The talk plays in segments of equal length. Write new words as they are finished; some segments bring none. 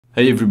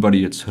Hey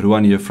everybody, it's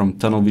Ruan here from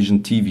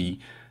tunnelvizion.tv,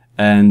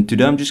 and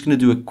today I'm just going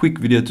to do a quick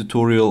video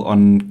tutorial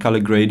on color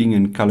grading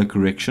and color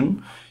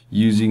correction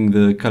using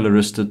the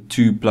Colorista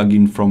II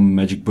plugin from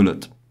Magic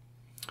Bullet.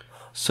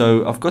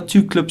 So I've got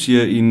two clips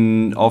here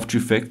in After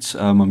Effects.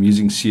 I'm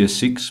using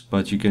CS6,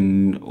 but you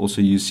can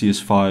also use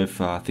CS5.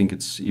 I think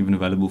it's even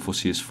available for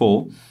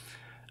CS4.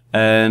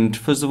 And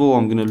first of all,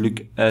 I'm going to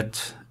look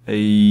at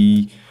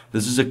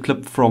this is a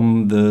clip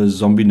from the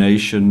Zombie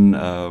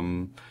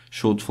Nation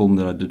short film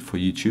that I did for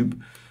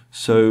YouTube.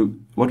 So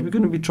what we're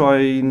going to be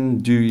trying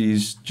to do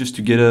is just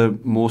to get a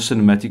more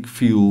cinematic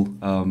feel.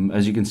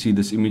 As you can see,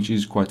 this image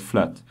is quite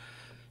flat.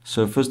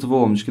 So first of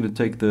all, I'm just going to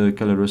take the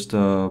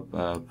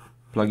Colorista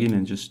plugin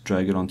and just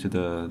drag it onto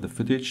the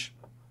footage.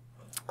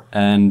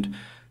 And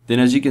then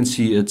as you can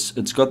see,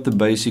 it's got the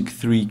basic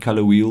 3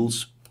 color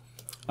wheels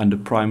under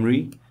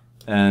primary,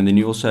 and then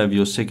you also have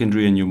your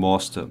secondary and your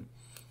master.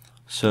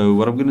 So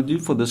what I'm going to do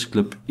for this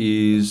clip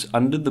is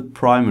under the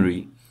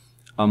primary,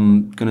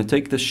 I'm going to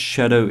take the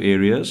shadow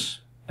areas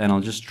and I'll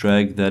just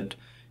drag that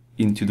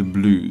into the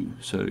blue.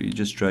 So you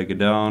just drag it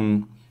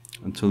down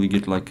until you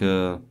get like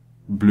a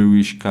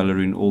bluish color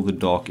in all the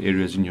dark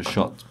areas in your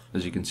shot,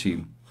 as you can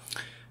see.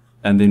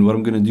 And then what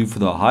I'm going to do for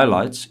the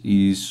highlights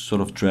is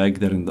sort of drag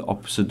that in the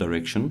opposite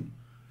direction.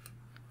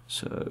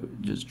 So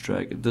just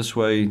drag it this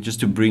way, just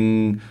to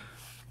bring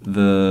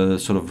the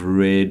sort of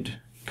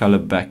red color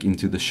back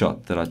into the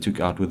shot that I took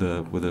out with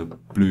a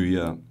blue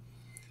here.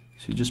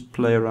 So you just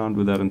play around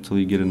with that until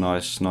you get a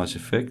nice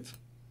effect.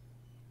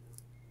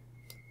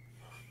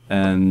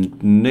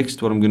 And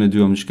next, what I'm going to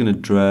do, I'm just going to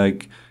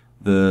drag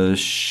the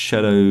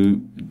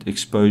shadow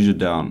exposure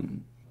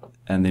down,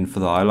 and then for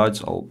the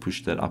highlights I'll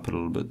push that up a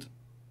little bit.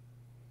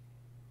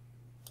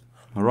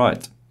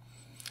 Alright,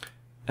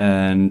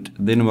 and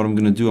then what I'm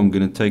going to do, I'm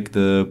going to take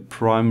the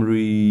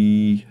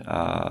primary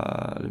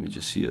let me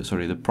just see,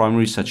 the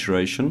primary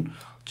saturation,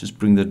 just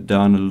bring that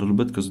down a little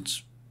bit because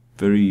it's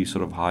very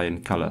sort of high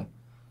in color.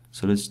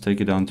 So let's take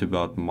it down to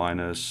about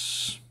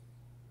minus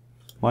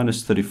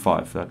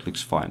 35. That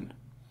looks fine.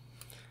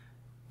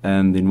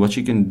 And then what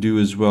you can do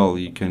as well,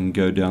 you can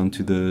go down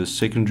to the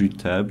secondary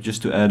tab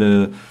just to add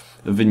a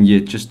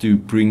vignette, just to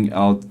bring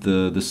out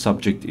the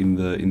subject in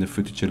the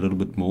footage a little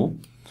bit more.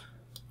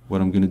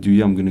 What I'm going to do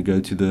here, I'm going to go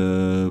to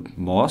the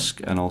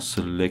mask and I'll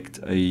select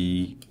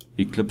a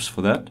ellipse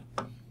for that,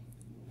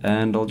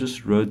 and I'll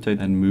just rotate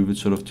and move it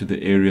sort of to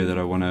the area that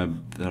I want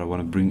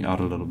to bring out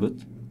a little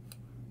bit.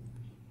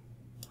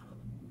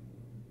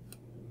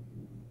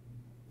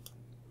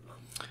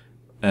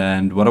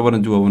 And what I want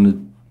to do, I want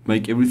to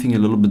make everything a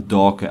little bit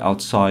darker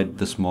outside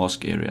this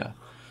mask area.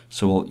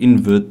 So I'll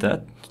invert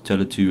that to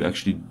tell it to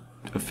actually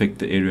affect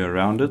the area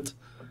around it.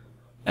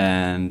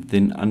 And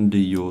then under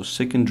your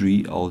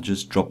secondary, I'll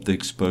just drop the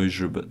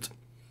exposure a bit.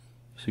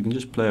 So you can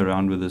just play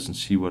around with this and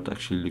see what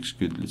actually looks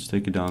good. Let's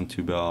take it down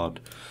to about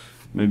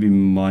maybe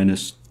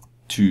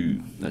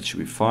 -2. That should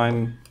be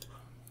fine.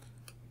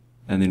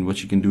 And then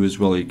what you can do as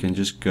well, you can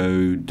just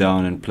go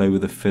down and play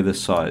with the feather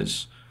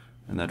size,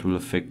 and that will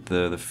affect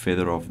the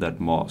feather of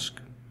that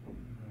mask.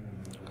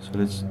 So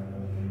let's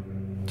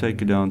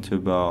take it down to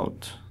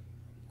about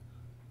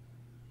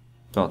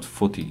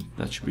 40.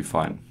 That should be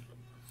fine.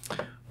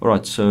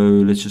 Alright, so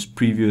let's just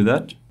preview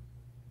that.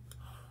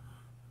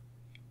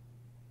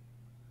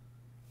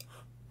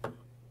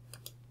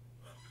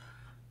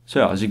 So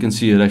yeah, as you can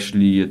see,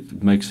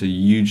 it makes a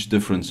huge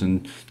difference,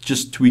 and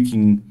just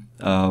tweaking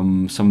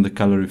some of the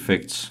color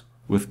effects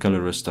with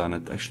Colorista, and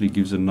it actually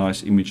gives a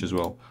nice image as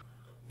well.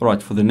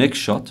 Alright, for the next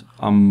shot,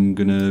 I'm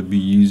going to be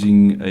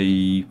using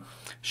a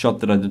shot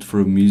that I did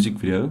for a music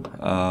video.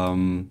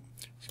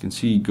 You can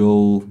see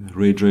girl,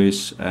 red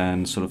dress,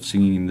 and sort of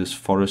singing in this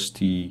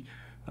foresty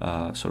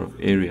sort of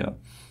area.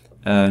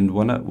 And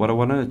what I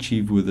want to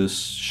achieve with this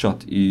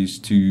shot is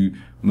to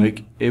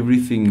make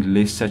everything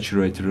less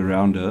saturated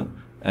around her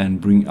and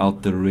bring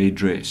out the red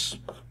dress.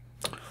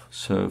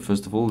 So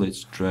first of all,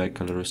 let's drag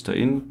Colorista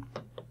in.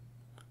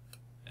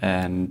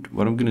 And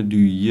what I'm going to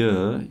do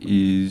here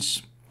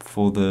is,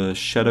 for the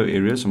shadow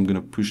areas, I'm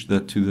going to push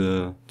that to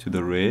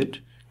the red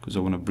because I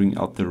want to bring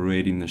out the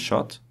red in the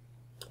shot.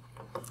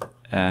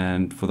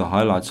 And for the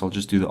highlights, I'll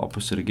just do the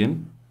opposite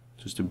again,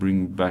 just to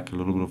bring back a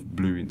little bit of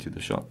blue into the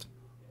shot.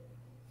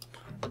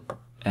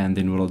 And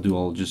then what I'll do,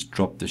 I'll just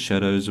drop the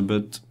shadows a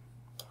bit,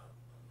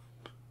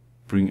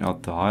 bring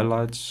out the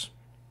highlights,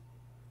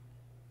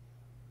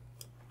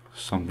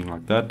 something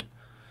like that.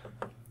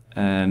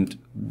 And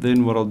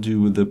then what I'll do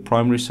with the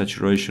primary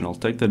saturation,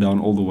 I'll take that down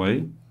all the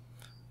way,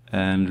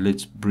 and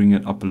let's bring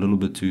it up a little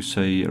bit to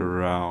say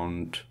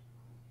around,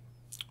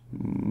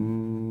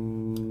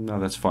 no,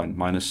 that's fine,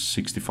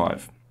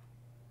 -65.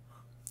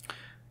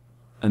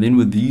 And then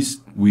with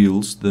these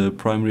wheels, the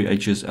primary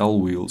HSL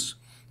wheels,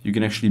 you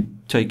can actually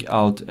take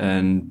out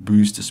and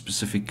boost a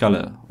specific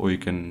color, or you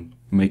can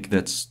make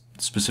that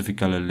specific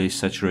color less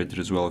saturated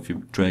as well if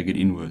you drag it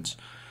inwards.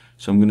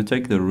 So I'm going to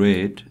take the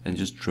red and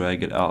just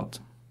drag it out,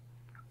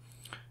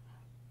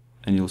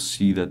 and you'll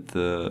see that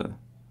the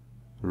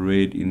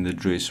red in the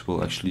dress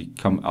will actually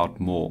come out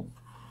more.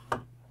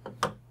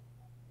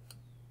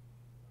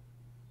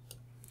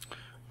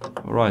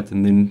 Alright,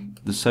 and then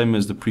the same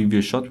as the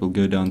previous shot, we'll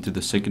go down to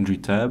the secondary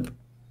tab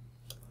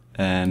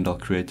and I'll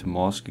create a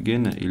mask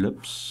again, an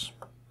ellipse,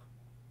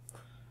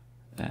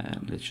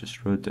 and let's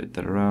just rotate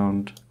that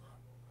around,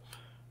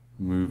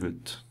 move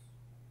it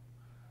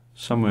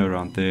somewhere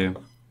around there.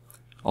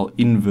 I'll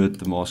invert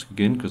the mask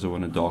again because I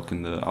want to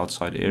darken the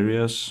outside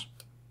areas.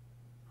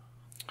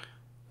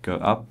 Go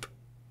up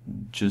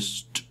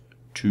just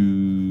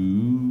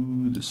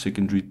to the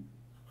secondary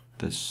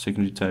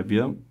tab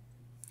here,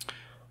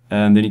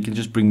 and then you can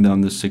just bring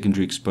down the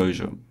secondary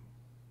exposure,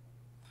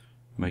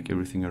 make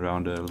everything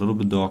around a little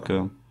bit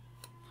darker,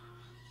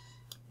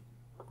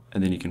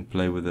 and then you can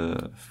play with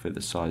the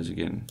feather size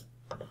again,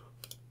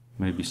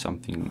 maybe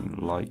something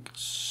like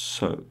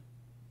so.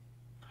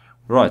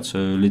 Right, so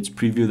let's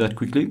preview that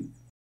quickly.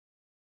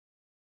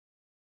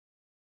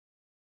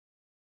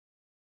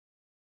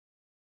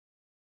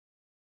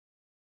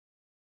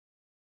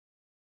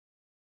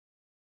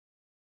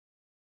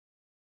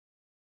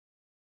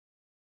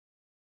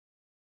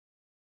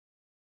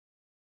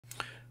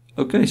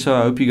 Okay, so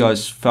I hope you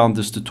guys found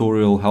this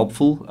tutorial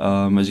helpful.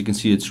 As you can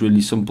see, it's really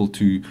simple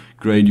to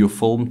grade your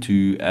film,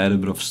 to add a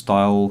bit of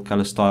style,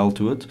 color style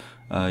to it,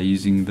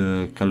 using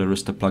the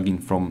Colorista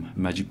plugin from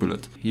Magic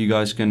Bullet. You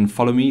guys can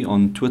follow me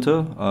on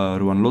Twitter,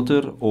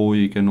 Ruan, or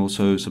you can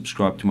also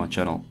subscribe to my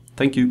channel.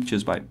 Thank you,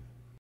 cheers, bye.